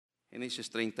Génesis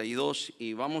 32,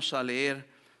 y vamos a leer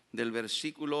del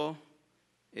versículo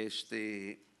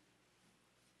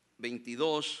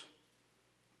 22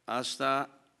 hasta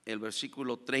el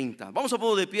versículo 30. Vamos a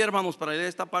poner de pie, hermanos, para leer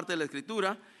esta parte de la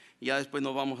escritura, y ya después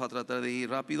nos vamos a tratar de ir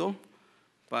rápido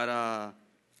para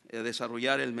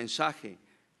desarrollar el mensaje.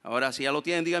 Ahora, si ya lo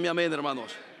tienen, díganme amén,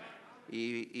 hermanos.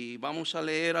 Y vamos a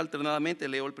leer alternadamente,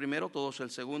 leo el primero, todos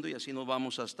el segundo, y así nos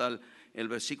vamos hasta el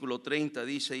versículo 30.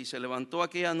 Dice: y se levantó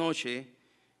aquella noche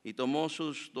y tomó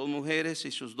sus 2 mujeres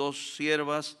y sus 2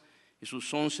 siervas y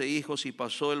sus 11 hijos, y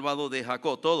pasó el vado de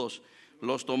Jacob. Todos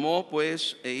los tomó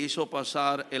pues e hizo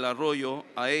pasar el arroyo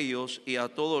a ellos y a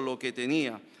todo lo que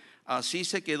tenía. Así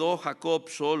se quedó Jacob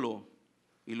solo,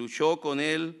 y luchó con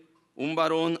él un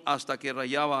varón hasta que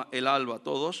rayaba el alba.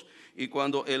 Todos. Y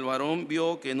cuando el varón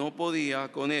vio que no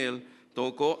podía con él,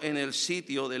 tocó en el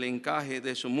sitio del encaje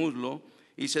de su muslo,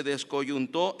 y se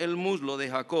descoyuntó el muslo de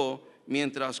Jacob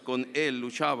mientras con él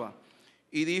luchaba.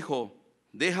 Y dijo: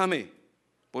 déjame,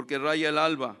 porque raya el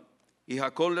alba. Y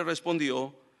Jacob le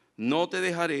respondió: no te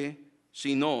dejaré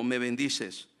si no me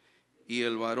bendices. Y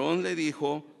el varón le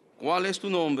dijo: ¿cuál es tu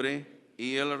nombre?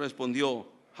 Y él le respondió: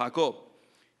 Jacob.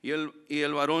 Y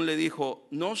el varón le dijo: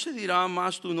 no se dirá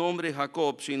más tu nombre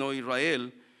Jacob, sino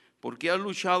Israel, porque has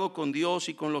luchado con Dios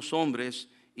y con los hombres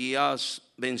y has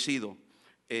vencido.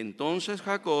 Entonces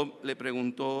Jacob le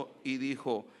preguntó y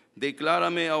dijo: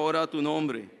 declárame ahora tu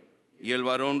nombre. Y el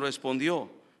varón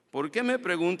respondió: ¿por qué me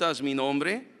preguntas mi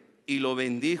nombre? Y lo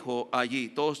bendijo allí.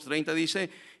 Todos 30 dice: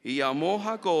 y llamó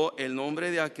Jacob el nombre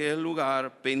de aquel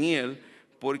lugar Peniel,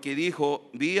 porque dijo: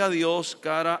 vi a Dios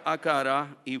cara a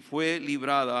cara y fue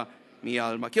librada mi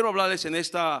alma. Quiero hablarles en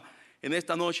esta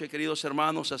noche, queridos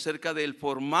hermanos, acerca del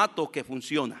formato que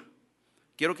funciona.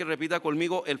 Quiero que repita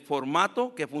conmigo: el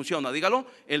formato que funciona. Dígalo: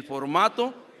 el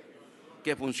formato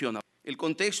que funciona. El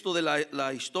contexto de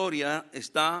la historia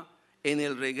está en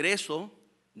el regreso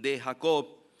de Jacob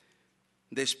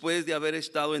después de haber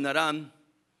estado en Harán,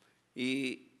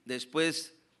 y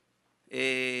después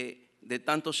de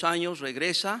tantos años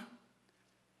regresa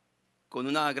con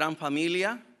una gran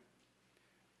familia,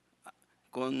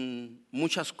 con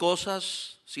muchas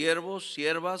cosas, siervos,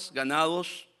 siervas,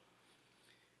 ganados,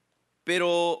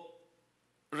 pero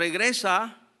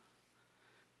regresa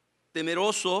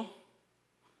temeroso.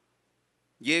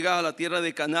 Llega a la tierra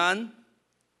de Canaán,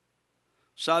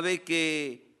 sabe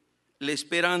que le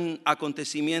esperan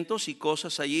acontecimientos y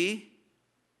cosas allí.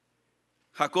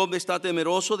 Jacob está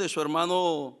temeroso de su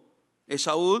hermano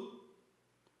Esaú.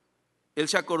 Él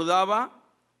se acordaba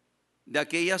de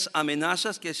aquellas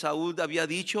amenazas que Esaú había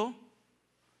dicho: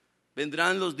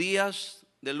 vendrán los días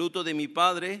del luto de mi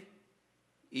padre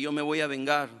y yo me voy a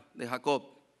vengar de Jacob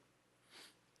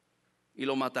y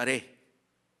lo mataré.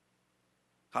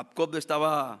 Jacob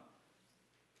estaba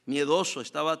miedoso,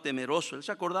 estaba temeroso. Él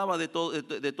se acordaba de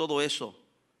todo eso.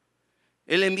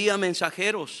 Él envía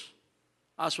mensajeros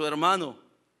a su hermano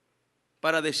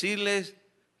para decirles: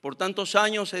 por tantos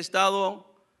años he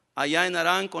estado allá en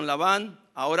Harán con Labán,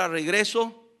 ahora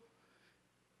regreso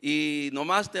y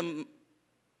nomás te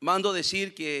mando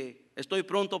decir que estoy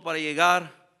pronto para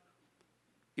llegar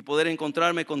y poder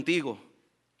encontrarme contigo.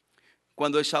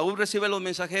 Cuando Esaú recibe los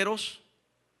mensajeros,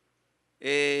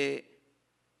 les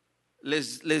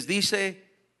dice: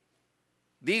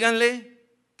 díganle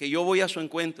que yo voy a su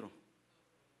encuentro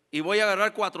y voy a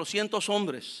agarrar 400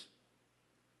 hombres,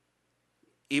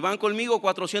 y van conmigo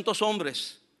 400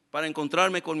 hombres para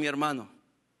encontrarme con mi hermano.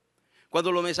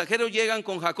 Cuando los mensajeros llegan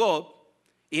con Jacob,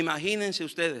 imagínense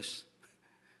ustedes,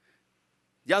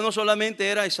 ya no solamente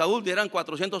era Esaú, eran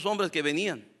 400 hombres que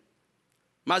venían.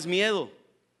 Más miedo,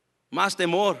 más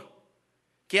temor,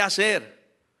 ¿qué hacer?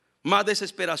 Más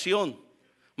desesperación,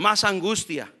 más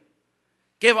angustia.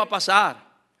 ¿Qué va a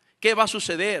pasar? ¿Qué va a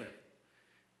suceder?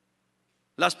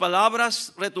 Las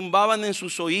palabras retumbaban en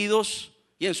sus oídos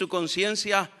y en su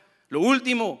conciencia: lo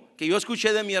último que yo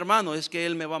escuché de mi hermano es que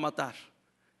él me va a matar.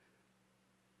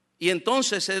 Y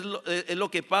entonces es lo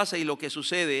que pasa y lo que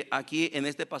sucede aquí en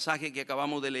este pasaje que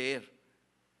acabamos de leer.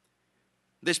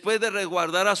 Después de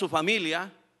resguardar a su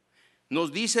familia,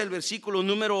 nos dice el versículo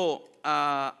número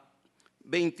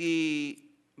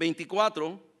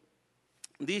 24,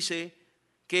 dice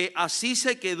que así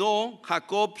se quedó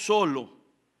Jacob solo.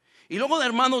 Y luego,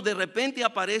 hermanos, de repente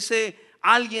aparece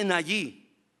alguien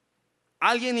allí,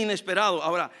 alguien inesperado.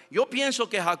 Ahora, yo pienso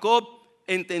que Jacob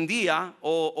entendía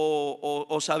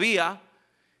o sabía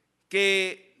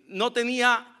que no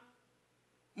tenía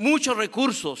muchos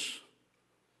recursos,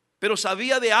 pero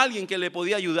sabía de alguien que le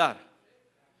podía ayudar,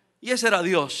 y ese era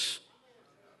Dios.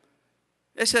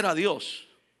 Ese era Dios.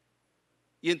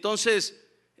 Y entonces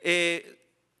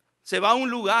se va a un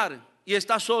lugar y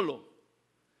está solo.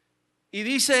 Y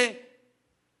dice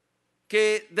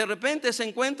que de repente se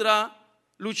encuentra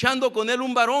luchando con él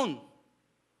un varón,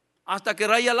 hasta que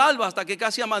raya el alba, hasta que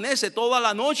casi amanece, toda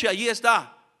la noche allí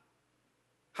está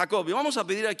Jacob. Y vamos a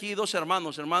pedir aquí dos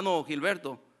hermanos. Hermano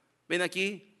Gilberto, ven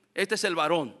aquí, este es el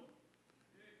varón.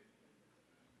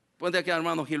 Ponte aquí,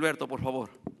 hermano Gilberto, por favor.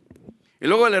 Y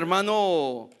luego el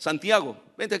hermano Santiago,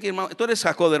 vente aquí, hermano. Tú eres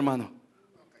Jacob, hermano.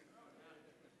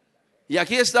 Y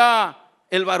aquí está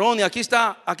el varón, y aquí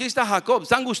está Jacob.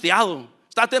 Está angustiado,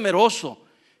 está temeroso.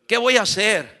 ¿Qué voy a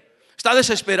hacer? Está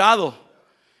desesperado.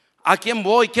 ¿A quién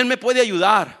voy? ¿Quién me puede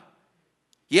ayudar?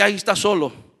 Y ahí está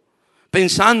solo,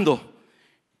 pensando.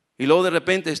 Y luego de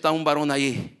repente está un varón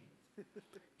allí.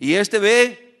 Y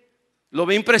lo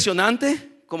ve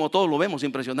impresionante, como todos lo vemos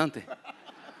impresionante.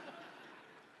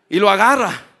 Y lo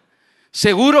agarra.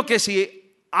 Seguro que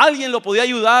si alguien lo podía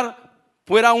ayudar,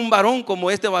 fuera un varón como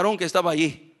este varón que estaba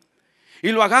allí. Y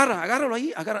lo agárralo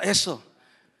ahí, agarra eso.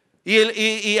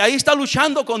 Y ahí está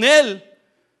luchando con él,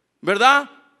 ¿verdad?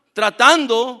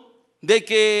 Tratando de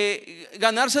que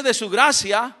ganarse de su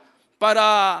gracia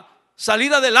para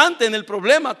salir adelante en el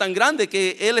problema tan grande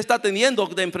que él está teniendo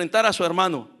de enfrentar a su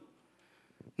hermano.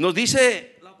 Nos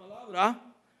dice la palabra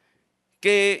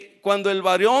que cuando el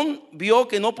varón vio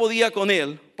que no podía con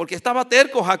él, porque estaba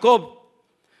terco Jacob.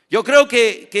 Yo creo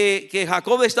que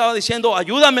Jacob estaba diciendo: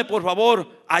 ayúdame por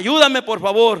favor, ayúdame por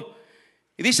favor.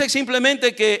 Y dice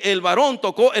simplemente que el varón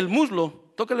tocó el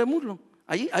muslo. Tócale el muslo.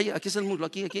 Ahí, aquí es el muslo,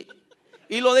 aquí.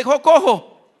 Y lo dejó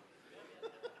cojo.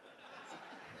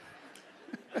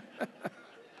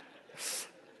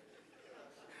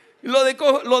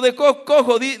 Lo dejó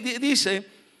cojo, dice,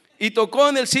 y tocó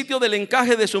en el sitio del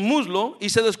encaje de su muslo, y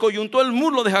se descoyuntó el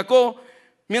muslo de Jacob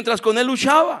mientras con él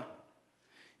luchaba.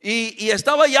 Y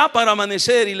estaba ya para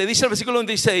amanecer, y le dice el versículo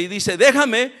 26, dice: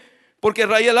 déjame, porque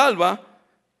raya el alba.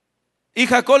 Y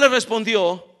Jacob le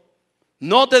respondió: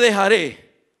 no te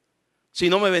dejaré si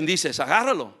no me bendices.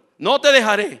 Agárralo. No te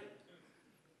dejaré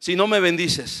si no me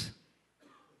bendices.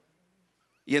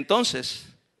 Y entonces,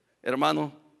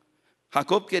 hermano,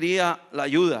 Jacob quería la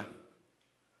ayuda.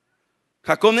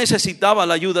 Jacob necesitaba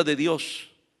la ayuda de Dios.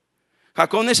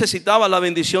 Jacob necesitaba la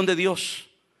bendición de Dios.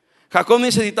 Jacob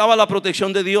necesitaba la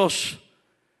protección de Dios.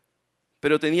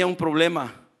 Pero tenía un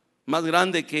problema más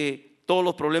grande que todos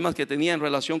los problemas que tenía en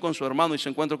relación con su hermano y su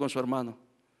encuentro con su hermano.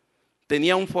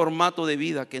 Tenía un formato de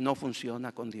vida que no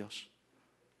funciona con Dios.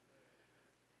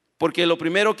 Porque lo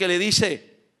primero que le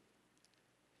dice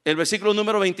el versículo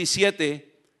número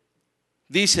 27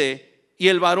 dice: y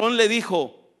el varón le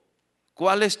dijo: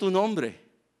 ¿cuál es tu nombre?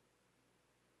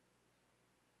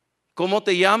 ¿Cómo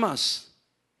te llamas?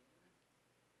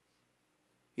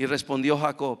 Y respondió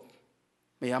Jacob: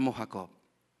 me llamo Jacob.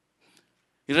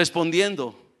 Y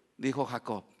respondiendo dijo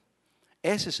Jacob: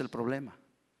 ese es el problema.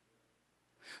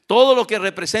 Todo lo que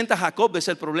representa Jacob es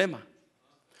el problema.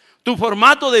 Tu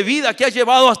formato de vida que has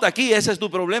llevado hasta aquí, ese es tu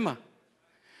problema.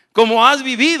 Como has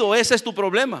vivido, ese es tu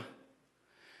problema.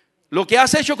 Lo que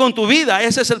has hecho con tu vida,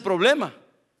 ese es el problema.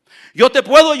 Yo te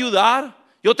puedo ayudar.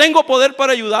 Yo tengo poder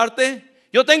para ayudarte.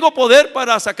 Yo tengo poder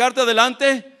para sacarte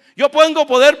adelante. Yo tengo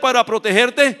poder para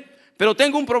protegerte. Pero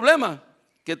tengo un problema: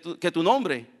 que tu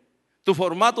nombre, tu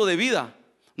formato de vida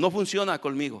no funciona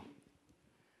conmigo.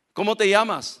 ¿Cómo te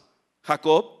llamas?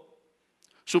 Jacob.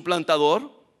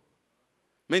 Suplantador,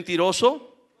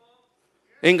 mentiroso,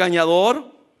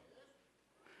 engañador.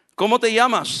 ¿Cómo te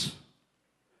llamas?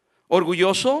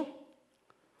 Orgulloso,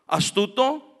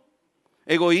 astuto,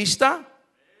 egoísta,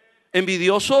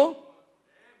 envidioso,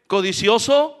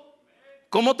 codicioso.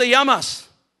 ¿Cómo te llamas?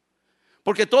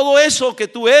 Porque todo eso que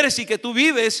tú eres y que tú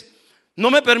vives no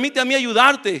me permite a mí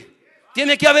ayudarte.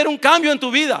 Tiene que haber un cambio en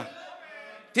tu vida.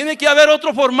 Tiene que haber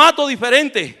otro formato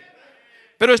diferente.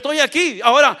 Pero estoy aquí.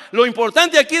 Ahora, lo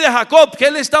importante aquí de Jacob, que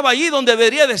él estaba allí donde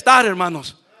debería de estar,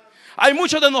 hermanos. Hay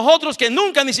muchos de nosotros que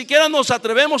nunca ni siquiera nos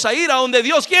atrevemos a ir a donde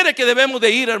Dios quiere que debemos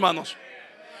de ir, hermanos.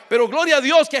 Pero gloria a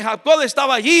Dios que Jacob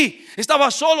estaba allí,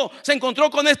 estaba solo, se encontró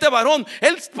con este varón.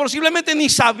 Él posiblemente ni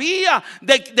sabía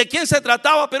de quién se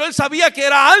trataba, pero él sabía que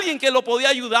era alguien que lo podía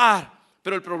ayudar.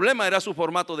 Pero el problema era su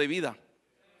formato de vida.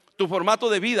 Tu formato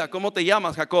de vida, ¿cómo te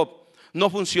llamas, Jacob? No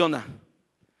funciona.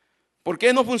 ¿Por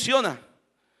qué no funciona?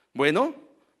 Bueno,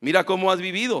 mira cómo has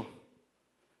vivido.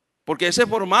 Porque ese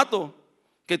formato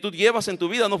que tú llevas en tu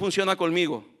vida no funciona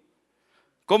conmigo.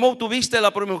 ¿Cómo obtuviste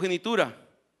la primogenitura?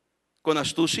 ¿Con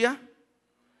astucia?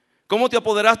 ¿Cómo te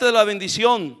apoderaste de la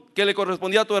bendición que le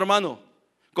correspondía a tu hermano?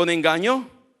 ¿Con engaño?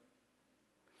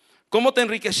 ¿Cómo te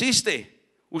enriqueciste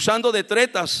usando de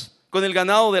tretas con el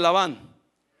ganado de Labán?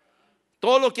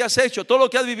 Todo lo que has hecho, todo lo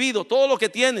que has vivido, todo lo que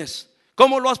tienes,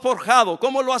 ¿Cómo lo has forjado?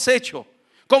 ¿Cómo lo has hecho?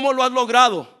 ¿Cómo lo has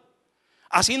logrado?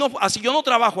 Así yo no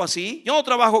trabajo así. Yo no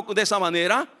trabajo de esa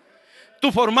manera.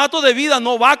 Tu formato de vida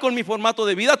no va con mi formato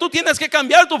de vida. Tú tienes que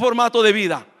cambiar tu formato de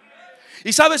vida.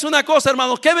 Y sabes una cosa,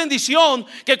 hermanos, qué bendición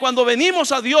que cuando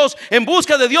venimos a Dios en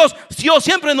busca de Dios, Dios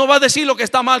siempre nos va a decir lo que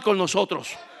está mal con nosotros.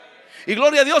 Y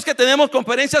gloria a Dios que tenemos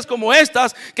conferencias como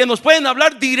estas que nos pueden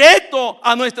hablar directo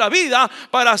a nuestra vida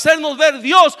para hacernos ver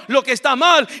Dios lo que está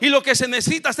mal y lo que se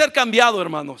necesita ser cambiado,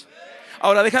 hermanos.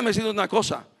 Ahora déjame decirles una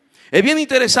cosa. Es bien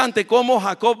interesante cómo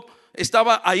Jacob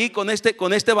estaba ahí con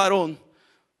este varón,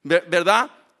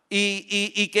 ¿verdad?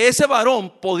 Y que ese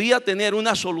varón podía tener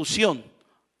una solución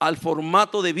al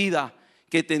formato de vida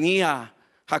que tenía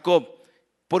Jacob,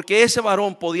 porque ese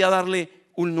varón podía darle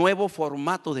un nuevo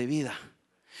formato de vida.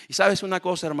 Y sabes una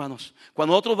cosa, hermanos,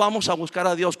 cuando nosotros vamos a buscar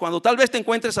a Dios, cuando tal vez te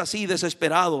encuentres así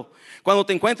desesperado, cuando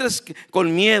te encuentres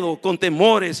con miedo, con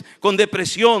temores, con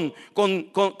depresión,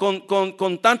 con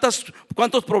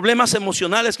cuantos problemas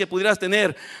emocionales que pudieras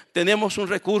tener, tenemos un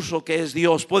recurso que es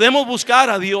Dios. Podemos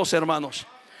buscar a Dios, hermanos,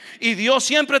 y Dios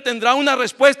siempre tendrá una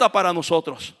respuesta para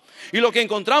nosotros. Y lo que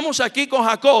encontramos aquí con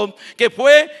Jacob, que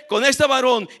fue con este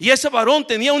varón, y ese varón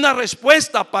tenía una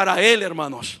respuesta para él,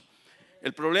 hermanos.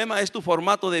 El problema es tu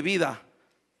formato de vida,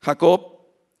 Jacob.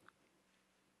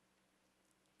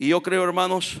 Y yo creo,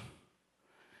 hermanos,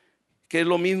 que es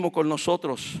lo mismo con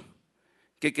nosotros,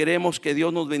 que queremos que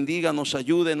Dios nos bendiga, nos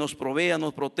ayude, nos provea,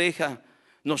 nos proteja,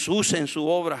 nos use en su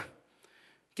obra,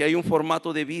 que hay un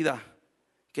formato de vida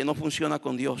que no funciona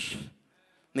con Dios.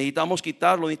 Necesitamos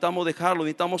quitarlo, necesitamos dejarlo,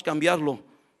 necesitamos cambiarlo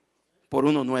por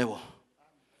uno nuevo.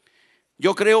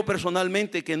 Yo creo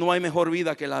personalmente que no hay mejor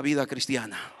vida que la vida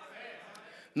cristiana.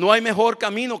 No hay mejor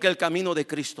camino que el camino de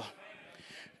Cristo.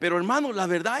 Pero hermanos, la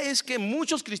verdad es que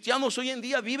muchos cristianos hoy en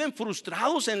día viven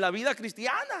frustrados en la vida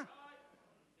cristiana.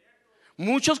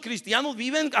 Muchos cristianos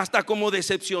viven hasta como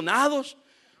decepcionados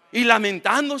y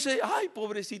lamentándose. Ay,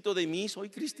 pobrecito de mí, soy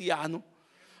cristiano.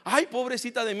 Ay,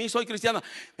 pobrecita de mí, soy cristiana.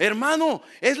 Hermano,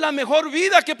 es la mejor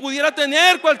vida que pudiera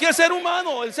tener cualquier ser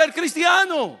humano, el ser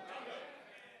cristiano.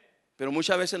 Pero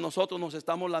muchas veces nosotros nos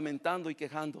estamos lamentando y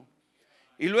quejando.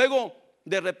 Y luego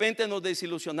de repente nos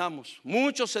desilusionamos.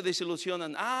 Muchos se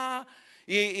desilusionan.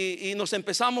 Y nos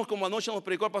empezamos, como anoche nos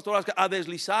predicó el pastor, a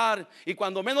deslizar. Y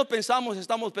cuando menos pensamos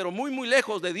estamos pero muy muy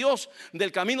lejos de Dios,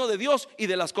 del camino de Dios y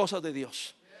de las cosas de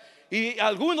Dios. Y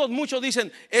muchos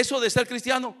dicen, eso de ser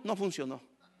cristiano no funcionó.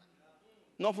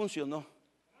 No funcionó.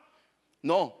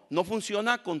 No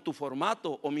funciona con tu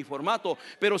formato o mi formato,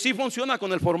 pero sí funciona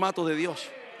con el formato de Dios.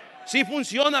 Sí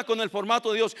funciona con el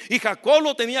formato de Dios. Y Jacob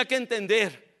lo tenía que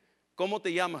entender. ¿Cómo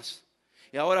te llamas?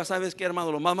 Y ahora sabes que,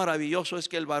 hermano, lo más maravilloso es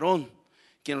que el varón,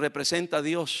 quien representa a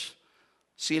Dios,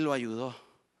 sí lo ayudó.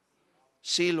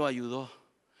 Sí lo ayudó.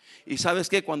 Y sabes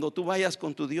que cuando tú vayas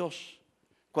con tu Dios,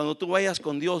 cuando tú vayas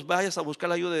con Dios, vayas a buscar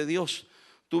la ayuda de Dios,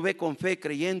 tú ve con fe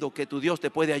creyendo que tu Dios te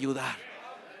puede ayudar.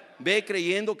 Ve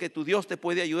creyendo que tu Dios te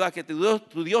puede ayudar, que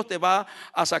tu Dios te va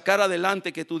a sacar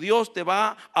adelante, que tu Dios te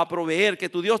va a proveer, que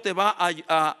tu Dios te va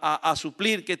a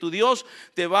suplir, que tu Dios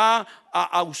te va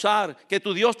a usar, que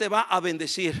tu Dios te va a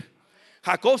bendecir.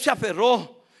 Jacob se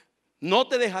aferró. No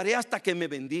te dejaré hasta que me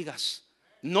bendigas.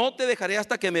 No te dejaré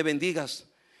hasta que me bendigas,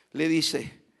 le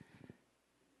dice.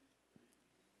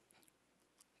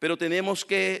 Pero tenemos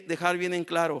que dejar bien en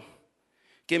claro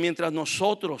que mientras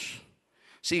nosotros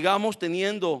sigamos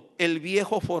teniendo el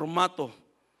viejo formato,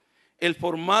 el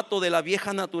formato de la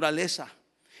vieja naturaleza,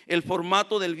 el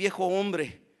formato del viejo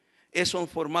hombre, esos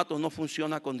formatos no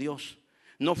funciona con Dios,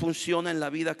 no funciona en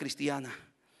la vida cristiana.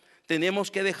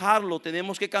 Tenemos que dejarlo,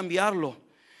 tenemos que cambiarlo.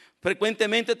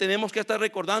 Frecuentemente tenemos que estar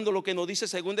recordando lo que nos dice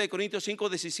 2 Corintios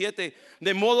 5:17,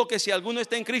 de modo que si alguno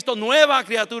está en Cristo, nueva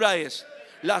criatura es.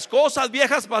 Las cosas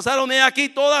viejas pasaron, he aquí,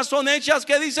 todas son hechas,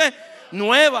 ¿qué dice?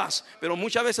 Nuevas. Pero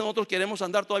muchas veces nosotros queremos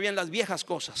andar todavía en las viejas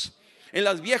cosas, en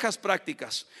las viejas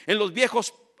prácticas, en los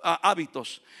viejos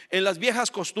hábitos, en las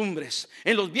viejas costumbres,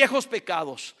 en los viejos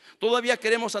pecados. Todavía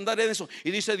queremos andar en eso.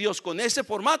 Y dice Dios, con ese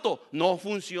formato no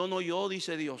funciono yo,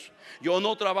 dice Dios. Yo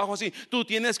no trabajo así. Tú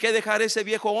tienes que dejar ese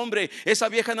viejo hombre, esa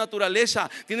vieja naturaleza.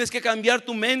 Tienes que cambiar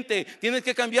tu mente, tienes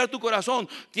que cambiar tu corazón.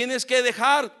 Tienes que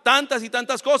dejar tantas y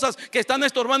tantas cosas que están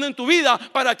estorbando en tu vida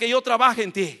para que yo trabaje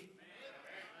en ti.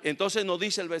 Entonces nos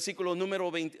dice el versículo número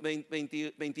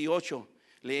 28.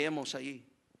 Leemos ahí.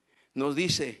 Nos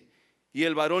dice: y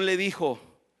el varón le dijo: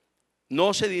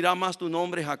 no se dirá más tu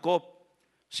nombre Jacob,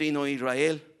 sino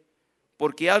Israel,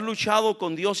 porque has luchado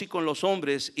con Dios y con los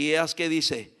hombres, y has, que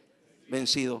dice,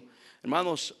 vencido.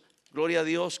 Hermanos, gloria a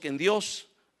Dios, que en Dios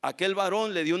aquel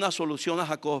varón le dio una solución a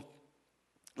Jacob.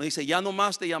 Le dice: ya no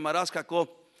más te llamarás Jacob,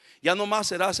 Ya no más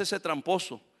serás ese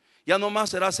tramposo. Ya no más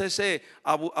serás ese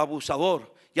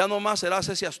abusador. Ya no más serás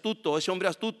ese astuto, ese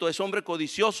hombre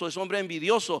codicioso, ese hombre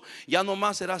envidioso. Ya no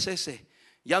más serás ese.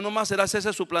 Ya no más serás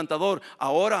ese suplantador.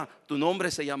 Ahora tu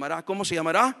nombre se llamará, ¿cómo se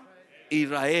llamará?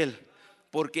 Israel.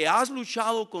 Porque has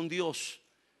luchado con Dios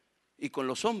y con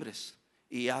los hombres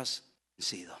y has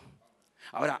vencido.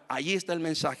 Ahora, ahí está el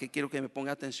mensaje. Quiero que me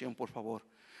ponga atención, por favor,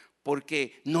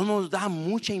 porque no nos da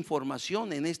mucha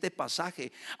información en este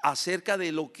pasaje acerca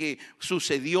de lo que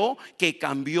sucedió, que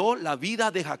cambió la vida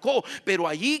de Jacob. Pero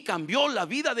allí cambió la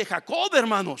vida de Jacob,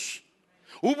 hermanos.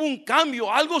 Hubo un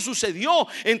cambio, algo sucedió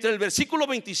entre el versículo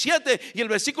 27 y el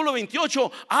versículo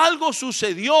 28. Algo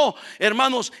sucedió,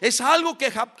 hermanos. Es algo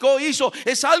que Jacob hizo.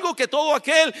 Es algo que todo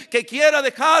aquel que quiera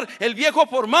dejar el viejo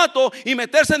formato y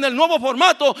meterse en el nuevo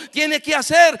formato tiene que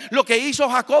hacer lo que hizo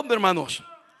Jacob, hermanos.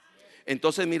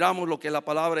 Entonces miramos lo que la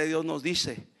palabra de Dios nos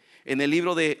dice en el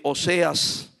libro de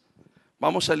Oseas.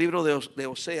 Vamos al libro de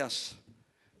Oseas.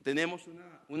 Tenemos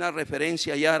una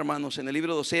referencia ya, hermanos, en el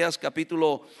libro de Oseas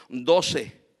capítulo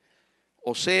 12.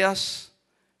 Oseas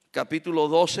capítulo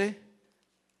 12.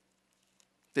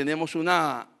 Tenemos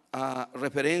una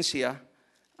referencia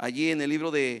allí en el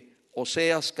libro de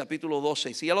Oseas capítulo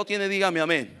 12. Si ya lo tiene, dígame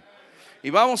amén. Y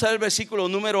vamos a ver el versículo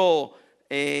número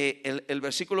el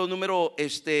versículo número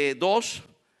 2,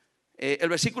 el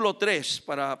versículo 3,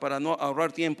 para no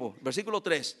ahorrar tiempo. Versículo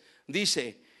 3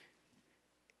 dice: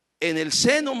 en el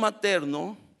seno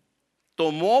materno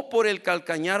tomó por el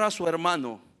calcañar a su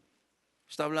hermano.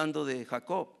 Está hablando de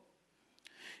Jacob.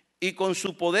 Y con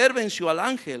su poder venció al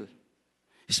ángel.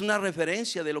 Es una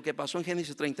referencia de lo que pasó en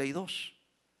Génesis 32.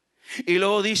 Y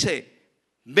luego dice: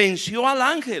 venció al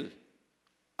ángel.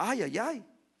 Ay, ay, ay.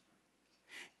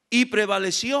 Y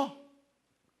prevaleció.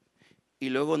 Y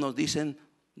luego nos dicen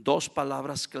dos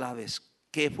palabras claves.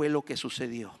 ¿Qué fue lo que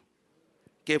sucedió?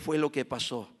 ¿Qué fue lo que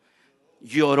pasó?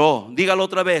 Lloró. Dígalo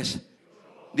otra vez.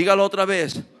 Dígalo otra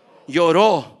vez.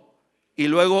 Lloró. Y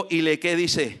luego, ¿qué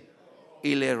dice?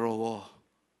 Y le rogó.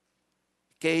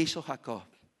 ¿Qué hizo Jacob?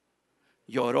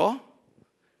 Lloró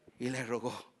y le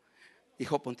rogó.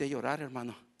 Dijo: ponte a llorar,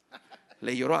 hermano.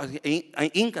 Le lloró.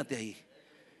 Híncate ahí.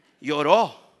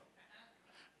 Lloró.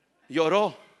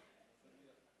 Lloró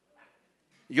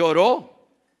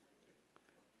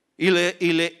y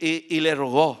le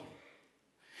rogó.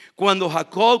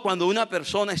 Cuando una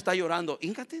persona está llorando,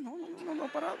 híncate, no,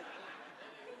 parado.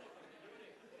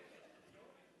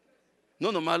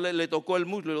 No, nomás le tocó el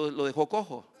muslo y lo dejó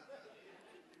cojo.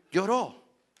 Lloró.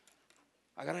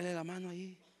 Agárrale la mano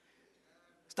ahí.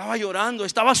 Estaba llorando,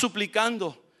 estaba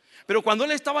suplicando. Pero cuando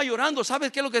él estaba llorando,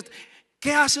 ¿sabes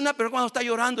qué hace una persona cuando está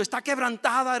llorando? Está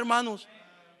quebrantada, hermanos.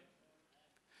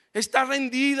 Está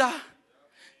rendida.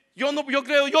 Yo no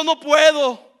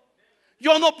puedo.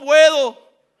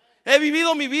 He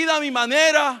vivido mi vida a mi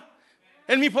manera,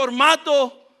 en mi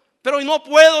formato, pero no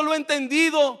puedo, lo he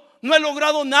entendido. No he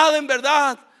logrado nada en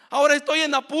verdad. Ahora estoy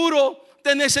en apuro,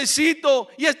 te necesito.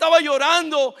 Y estaba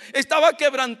llorando, estaba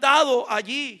quebrantado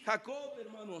allí. Jacob,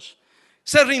 hermanos,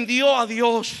 se rindió a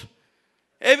Dios.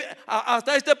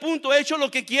 Hasta este punto he hecho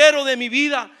lo que quiero de mi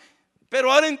vida,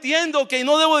 pero ahora entiendo que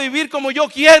no debo vivir como yo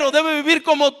quiero, debo vivir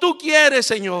como tú quieres,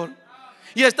 Señor.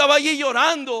 Y estaba allí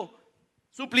llorando,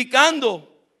 suplicando.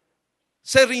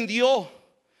 Se rindió,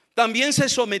 también se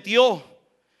sometió.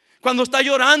 Cuando está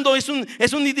llorando es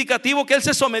un indicativo que él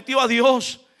se sometió a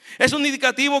Dios. Es un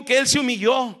indicativo que él se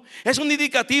humilló. Es un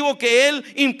indicativo que él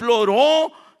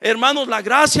imploró, hermanos, la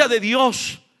gracia de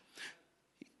Dios.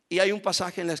 Y hay un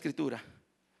pasaje en la Escritura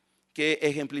que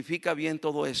ejemplifica bien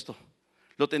todo esto.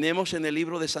 Lo tenemos en el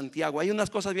libro de Santiago. Hay unas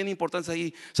cosas bien importantes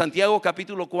ahí. Santiago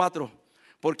capítulo 4,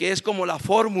 porque es como la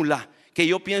fórmula que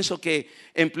yo pienso que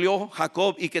empleó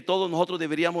Jacob y que todos nosotros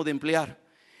deberíamos de emplear.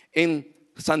 En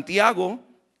Santiago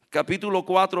capítulo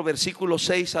 4, versículos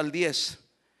 6 al 10.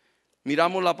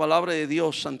 Miramos la palabra de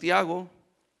Dios. Santiago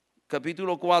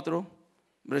capítulo 4,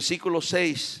 versículos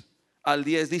 6 al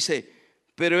 10 dice: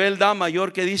 pero él da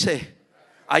mayor, que dice.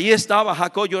 Ahí estaba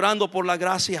Jacob llorando por la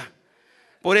gracia.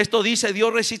 Por esto dice: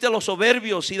 Dios resiste a los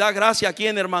soberbios y da gracia a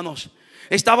quien, hermanos.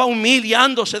 Estaba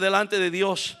humillándose delante de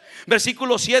Dios.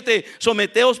 Versículo 7: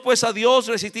 someteos pues a Dios,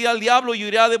 resistid al diablo y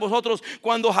huirá de vosotros.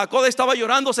 Cuando Jacob estaba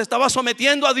llorando, se estaba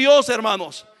sometiendo a Dios,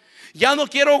 hermanos. Ya no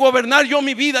quiero gobernar yo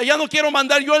mi vida, ya no quiero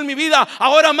mandar yo en mi vida,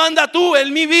 ahora manda tú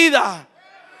en mi vida.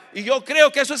 Y yo creo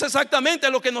que eso es exactamente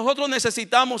lo que nosotros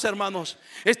necesitamos, hermanos.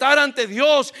 Estar ante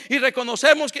Dios y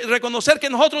reconocer que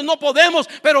nosotros no podemos,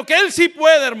 pero que Él sí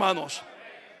puede, hermanos.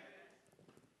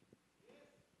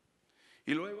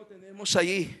 Y luego tenemos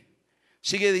allí,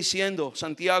 sigue diciendo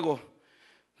Santiago,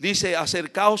 Dice,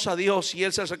 acercaos a Dios y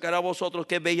Él se acercará a vosotros.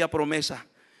 Qué bella promesa.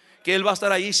 Que Él va a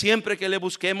estar allí siempre que le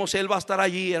busquemos. Él va a estar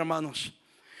allí, hermanos.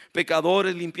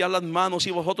 Pecadores, limpiad las manos,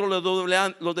 y vosotros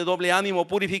los de doble ánimo,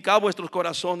 purificad vuestros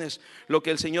corazones. Lo que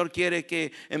el Señor quiere es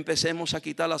que empecemos a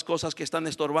quitar las cosas que están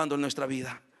estorbando en nuestra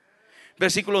vida.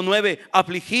 Versículo 9,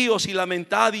 afligíos y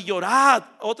lamentad y llorad.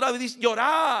 Otra vez dice,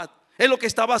 llorad. Es lo que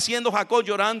estaba haciendo Jacob,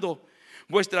 llorando.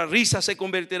 Vuestra risa se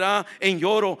convertirá en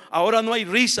lloro. Ahora no hay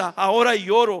risa, ahora hay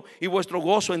lloro, y vuestro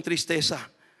gozo en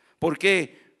tristeza. ¿Por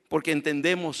qué? Porque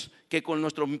entendemos que con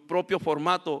nuestro propio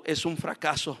formato es un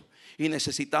fracaso y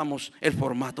necesitamos el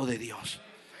formato de Dios.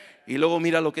 Y luego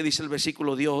mira lo que dice el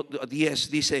versículo 10.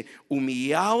 Dice,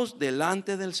 humillaos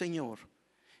delante del Señor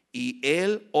y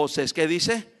Él os es. ¿Qué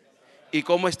dice? ¿Y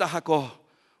cómo está Jacob?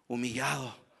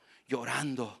 Humillado,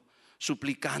 llorando,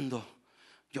 suplicando,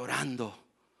 llorando,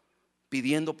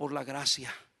 pidiendo por la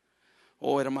gracia.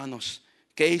 Oh, hermanos,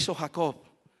 ¿qué hizo Jacob?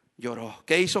 Lloró.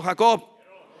 ¿Qué hizo Jacob?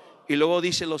 Y luego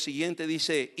dice lo siguiente,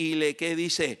 dice, ¿qué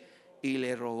dice? Y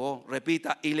le rogó.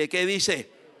 Repita, ¿qué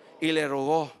dice? Y le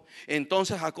rogó.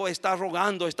 Entonces Jacob está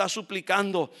rogando, está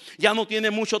suplicando. Ya no tiene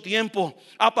mucho tiempo.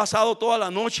 Ha pasado toda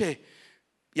la noche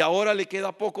y ahora le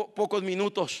queda pocos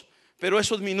minutos. Pero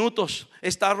esos minutos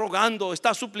está rogando,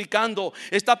 está suplicando,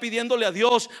 está pidiéndole a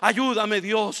Dios, ayúdame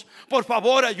Dios, por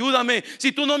favor ayúdame.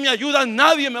 Si tú no me ayudas,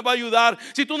 nadie me va a ayudar.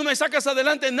 Si tú no me sacas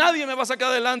adelante, nadie me va a sacar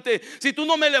adelante. Si tú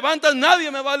no me levantas, nadie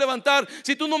me va a levantar.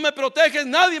 Si tú no me proteges,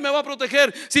 nadie me va a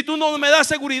proteger. Si tú no me das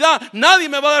seguridad, nadie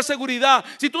me va a dar seguridad.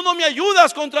 Si tú no me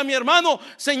ayudas contra mi hermano,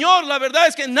 Señor, la verdad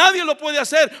es que nadie lo puede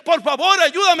hacer. Por favor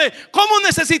ayúdame. ¿Cómo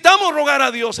necesitamos rogar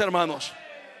a Dios, hermanos?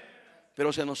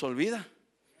 Pero se nos olvida.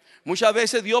 Muchas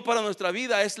veces Dios para nuestra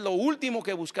vida es lo último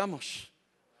que buscamos,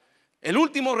 el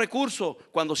último recurso,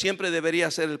 cuando siempre debería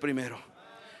ser el primero.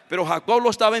 Pero Jacob lo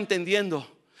estaba entendiendo.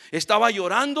 Estaba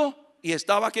llorando y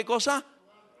estaba, ¿qué cosa?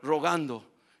 Rogando,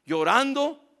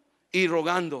 llorando y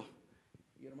rogando.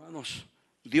 Y hermanos,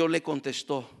 Dios le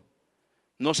contestó,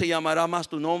 no se llamará más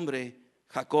tu nombre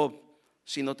Jacob,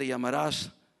 sino te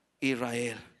llamarás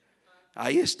Israel.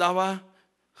 Ahí estaba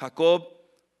Jacob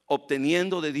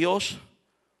obteniendo de Dios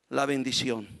la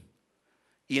bendición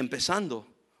y empezando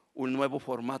un nuevo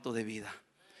formato de vida.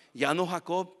 Ya no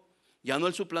Jacob, ya no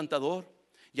el suplantador,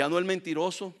 ya no el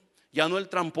mentiroso, ya no el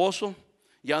tramposo,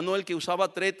 ya no el que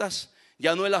usaba tretas,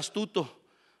 ya no el astuto,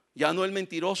 ya no el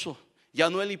mentiroso, ya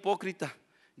no el hipócrita,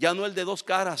 ya no el de dos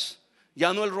caras,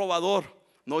 ya no el robador.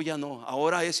 No, ya no.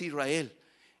 Ahora es Israel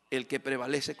el que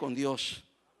prevalece con Dios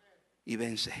y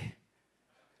vence.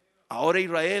 Ahora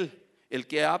Israel el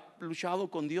que ha luchado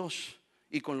con Dios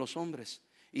y con los hombres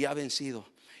y ha vencido.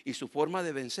 Y su forma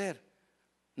de vencer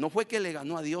no fue que le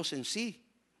ganó a Dios en sí,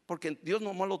 porque Dios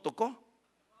nomás lo tocó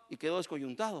y quedó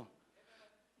descoyuntado,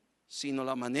 sino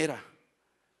la manera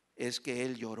es que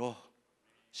él lloró,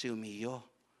 se humilló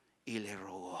y le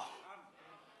rogó.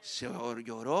 Se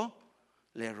lloró,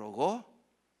 le rogó,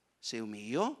 se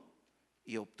humilló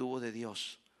y obtuvo de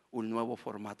Dios un nuevo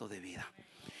formato de vida.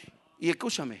 Y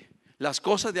escúchame, las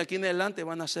cosas de aquí en adelante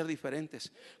van a ser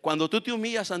diferentes. Cuando tú te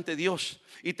humillas ante Dios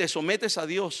y te sometes a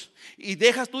Dios y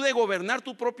dejas tú de gobernar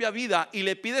tu propia vida y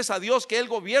le pides a Dios que Él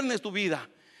gobierne tu vida,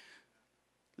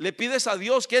 le pides a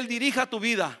Dios que Él dirija tu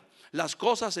vida, las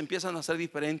cosas empiezan a ser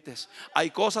diferentes.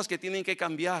 Hay cosas que tienen que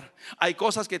cambiar, hay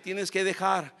cosas que tienes que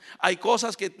dejar, hay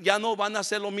cosas que ya no van a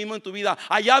ser lo mismo en tu vida,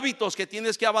 hay hábitos que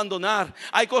tienes que abandonar,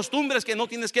 hay costumbres que no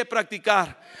tienes que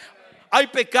practicar. Hay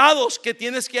pecados que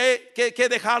tienes que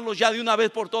dejarlos ya de una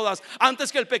vez por todas, antes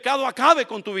que el pecado acabe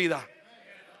con tu vida.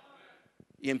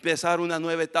 Y empezar una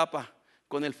nueva etapa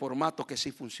con el formato que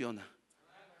sí funciona,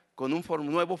 con un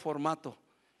nuevo formato,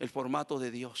 el formato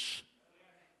de Dios.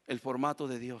 El formato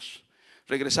de Dios.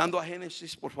 Regresando a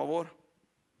Génesis, por favor.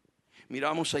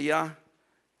 Miramos allá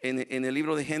en el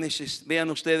libro de Génesis. Vean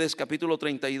ustedes capítulo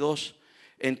 32.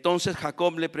 Entonces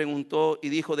Jacob le preguntó y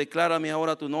dijo: declárame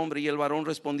ahora tu nombre. Y el varón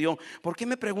respondió: ¿por qué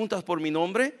me preguntas por mi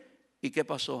nombre? ¿Y qué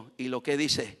pasó? Y lo que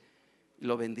dice,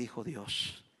 lo bendijo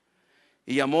Dios.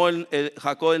 Y llamó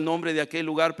Jacob el nombre de aquel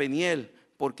lugar Peniel,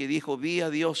 porque dijo: vi a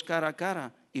Dios cara a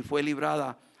cara y fue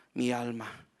librada mi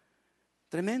alma.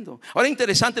 Tremendo. Ahora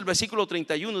interesante el versículo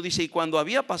 31. Dice: y cuando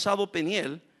había pasado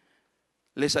Peniel,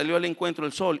 le salió al encuentro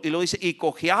el sol. Y lo dice: y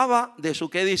cojeaba de su,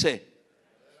 ¿qué dice?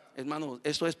 Hermano,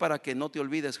 esto es para que no te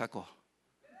olvides, Jacob.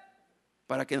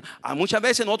 Para que muchas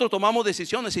veces nosotros tomamos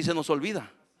decisiones y se nos olvida.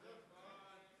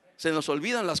 Se nos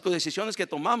olvidan las decisiones que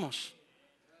tomamos.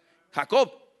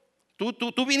 Jacob,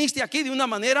 tú viniste aquí de una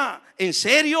manera en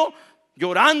serio,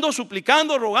 llorando,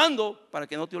 suplicando, rogando, para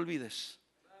que no te olvides.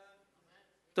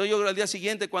 Entonces yo al día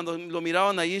siguiente, cuando lo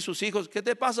miraban ahí sus hijos: ¿qué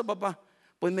te pasa, papá?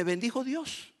 Pues me bendijo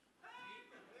Dios.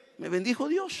 Me bendijo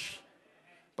Dios.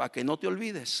 Para que no te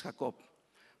olvides, Jacob,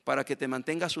 para que te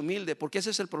mantengas humilde, porque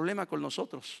ese es el problema con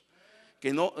nosotros.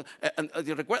 Que no,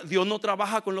 recuerda, Dios no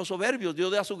trabaja con los soberbios.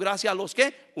 Dios da su gracia a los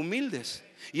que humildes,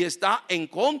 y está en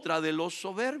contra de los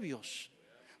soberbios.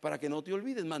 Para que no te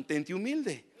olvides, mantente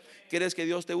humilde. ¿Quieres que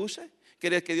Dios te use?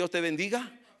 ¿Quieres que Dios te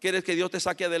bendiga? ¿Quieres que Dios te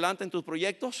saque adelante en tus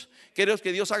proyectos? ¿Quieres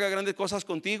que Dios haga grandes cosas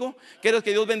contigo? ¿Quieres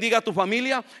que Dios bendiga a tu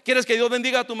familia? ¿Quieres que Dios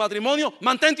bendiga a tu matrimonio?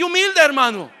 Mantente humilde,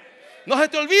 hermano. No se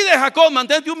te olvide, Jacob,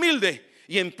 mantente humilde.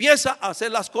 Y empieza a hacer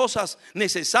las cosas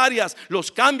necesarias,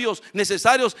 los cambios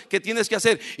necesarios que tienes que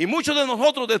hacer. Y muchos de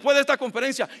nosotros, después de esta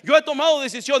conferencia, yo he tomado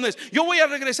decisiones. Yo voy a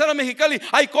regresar a Mexicali.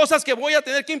 Hay cosas que voy a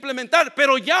tener que implementar,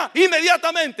 pero ya,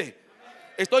 inmediatamente.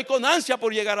 Estoy con ansia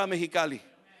por llegar a Mexicali,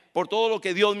 por todo lo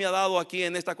que Dios me ha dado aquí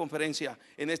en esta conferencia,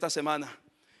 en esta semana.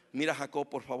 Mira, Jacob,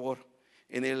 por favor,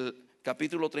 en el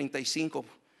capítulo 35,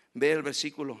 ve el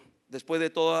versículo. Después de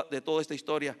toda esta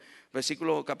historia,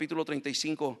 capítulo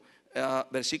 35,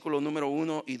 versículo número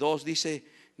 1 y 2 dice: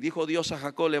 dijo Dios a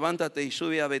Jacob, levántate y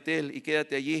sube a Betel y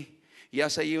quédate allí, y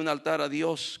haz allí un altar a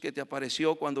Dios que te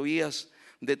apareció cuando huías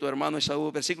de tu hermano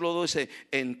Esaú. Versículo 12: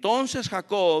 entonces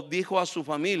Jacob dijo a su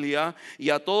familia y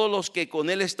a todos los que con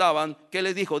él estaban, ¿qué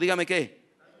les dijo? Dígame qué.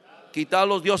 Quitad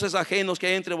los dioses ajenos que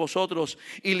hay entre vosotros,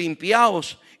 y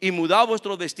limpiaos y mudad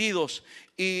vuestros vestidos,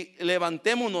 y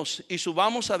levantémonos y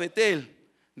subamos a Betel.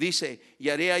 Dice: y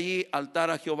haré allí altar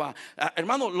a Jehová.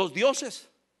 Hermano, los dioses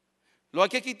lo hay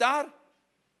que quitar.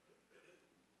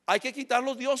 Hay que quitar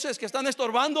los dioses que están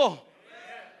estorbando.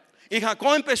 Y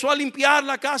Jacob empezó a limpiar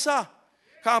la casa.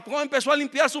 Jacob empezó a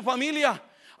limpiar su familia.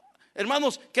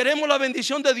 Hermanos, queremos la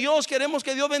bendición de Dios, queremos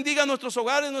que Dios bendiga nuestros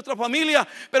hogares, nuestra familia,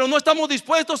 pero no estamos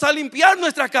dispuestos a limpiar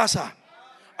nuestra casa.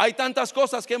 Hay tantas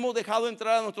cosas que hemos dejado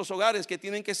entrar a nuestros hogares que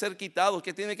tienen que ser quitados,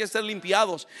 que tienen que ser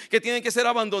limpiados, que tienen que ser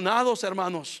abandonados,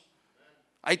 hermanos.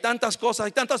 Hay tantas cosas,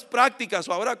 hay tantas prácticas.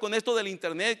 Ahora con esto del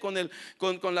internet,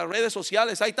 con las redes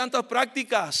sociales, hay tantas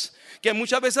prácticas que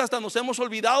muchas veces hasta nos hemos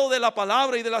olvidado de la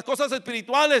palabra y de las cosas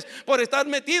espirituales por estar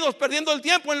metidos, perdiendo el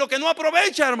tiempo en lo que no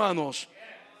aprovecha, hermanos.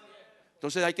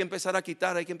 Entonces hay que empezar a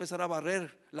quitar, hay que empezar a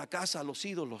barrer la casa, los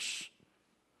ídolos.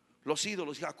 Los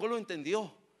ídolos. Jacob lo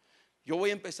entendió. Yo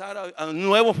voy a empezar a un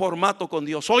nuevo formato con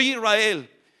Dios. Soy Israel.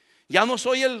 Ya no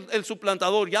soy el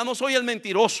suplantador, ya no soy el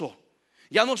mentiroso,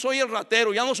 ya no soy el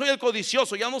ratero, ya no soy el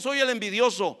codicioso, ya no soy el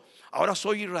envidioso. Ahora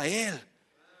soy Israel.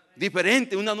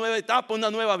 Diferente, una nueva etapa,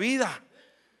 una nueva vida.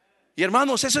 Y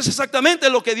hermanos, eso es exactamente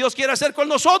lo que Dios quiere hacer con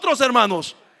nosotros,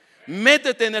 hermanos.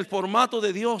 Métete en el formato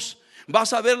de Dios.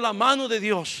 Vas a ver la mano de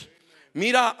Dios.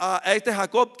 Mira a este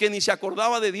Jacob que ni se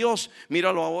acordaba de Dios.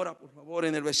 Míralo ahora, por favor,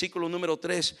 en el versículo número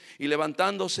 3. Y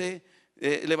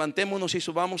levantémonos y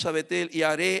subamos a Betel, y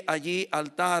haré allí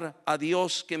altar a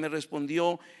Dios que me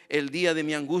respondió el día de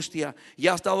mi angustia y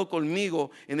ha estado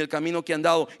conmigo en el camino que he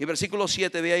andado. Y versículo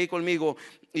 7, ve ahí conmigo: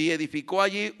 y edificó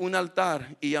allí un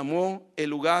altar y llamó el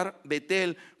lugar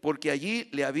Betel, porque allí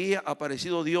le había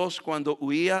aparecido Dios cuando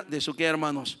huía de su, ¿qué,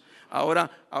 hermanos?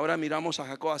 Ahora miramos a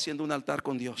Jacob haciendo un altar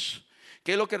con Dios.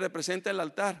 ¿Qué es lo que representa el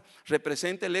altar?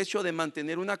 Representa el hecho de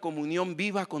mantener una comunión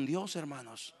viva con Dios,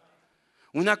 hermanos.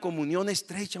 Una comunión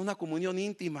estrecha, una comunión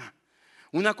íntima.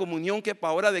 Una comunión que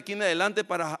para ahora de aquí en adelante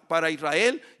para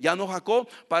Israel, ya no Jacob,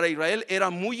 para Israel era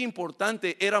muy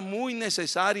importante, era muy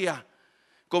necesaria.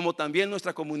 Como también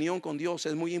nuestra comunión con Dios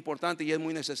es muy importante y es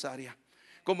muy necesaria.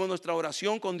 Como nuestra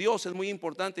oración con Dios es muy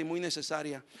importante y muy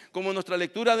necesaria. Como nuestra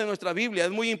lectura de nuestra Biblia es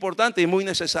muy importante y muy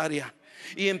necesaria.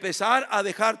 Y empezar a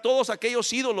dejar todos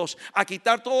aquellos ídolos, a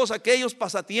quitar todos aquellos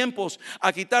pasatiempos,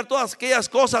 a quitar todas aquellas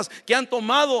cosas que han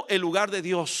tomado el lugar de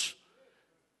Dios,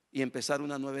 y empezar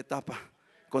una nueva etapa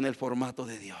con el formato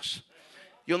de Dios.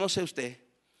 Yo no sé usted,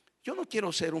 yo no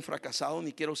quiero ser un fracasado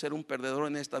ni quiero ser un perdedor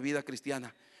en esta vida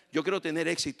cristiana. Yo quiero tener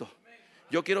éxito.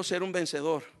 Yo quiero ser un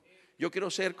vencedor. Yo quiero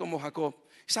ser como Jacob.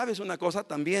 ¿Sabes una cosa?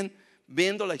 También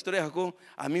viendo la historia de Jacob,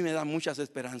 a mí me da muchas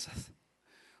esperanzas.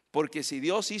 Porque si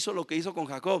Dios hizo lo que hizo con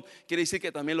Jacob, quiere decir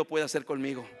que también lo puede hacer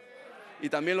conmigo. Y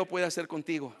también lo puede hacer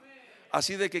contigo.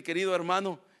 Así de que, querido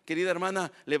hermano, querida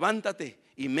hermana, levántate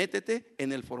y métete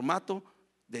en el formato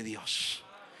de Dios.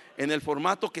 En el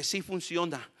formato que sí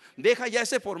funciona. Deja ya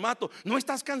ese formato. ¿No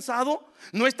estás cansado?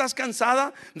 ¿No estás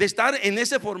cansada de estar en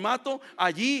ese formato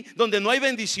allí donde no hay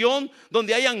bendición,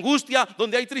 donde hay angustia,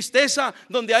 donde hay tristeza,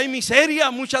 donde hay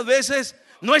miseria muchas veces?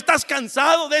 ¿No estás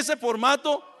cansado de ese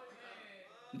formato?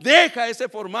 Deja ese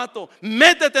formato,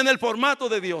 métete en el formato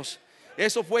de Dios.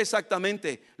 Eso fue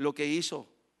exactamente lo que hizo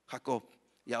Jacob.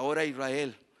 Y ahora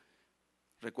Israel,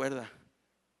 recuerda,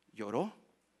 lloró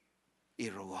y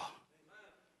rogó.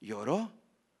 Lloró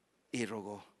y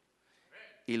rogó.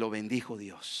 Y lo bendijo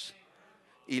Dios.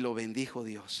 y lo bendijo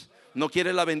Dios. ¿No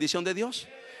quiere la bendición de Dios?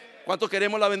 ¿Cuánto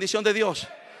queremos la bendición de Dios?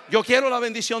 Yo quiero la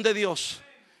bendición de Dios.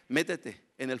 Métete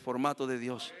en el formato de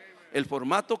Dios, el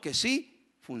formato que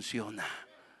sí funciona,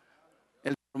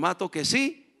 el formato que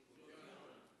sí.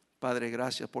 Padre,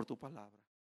 gracias por tu palabra.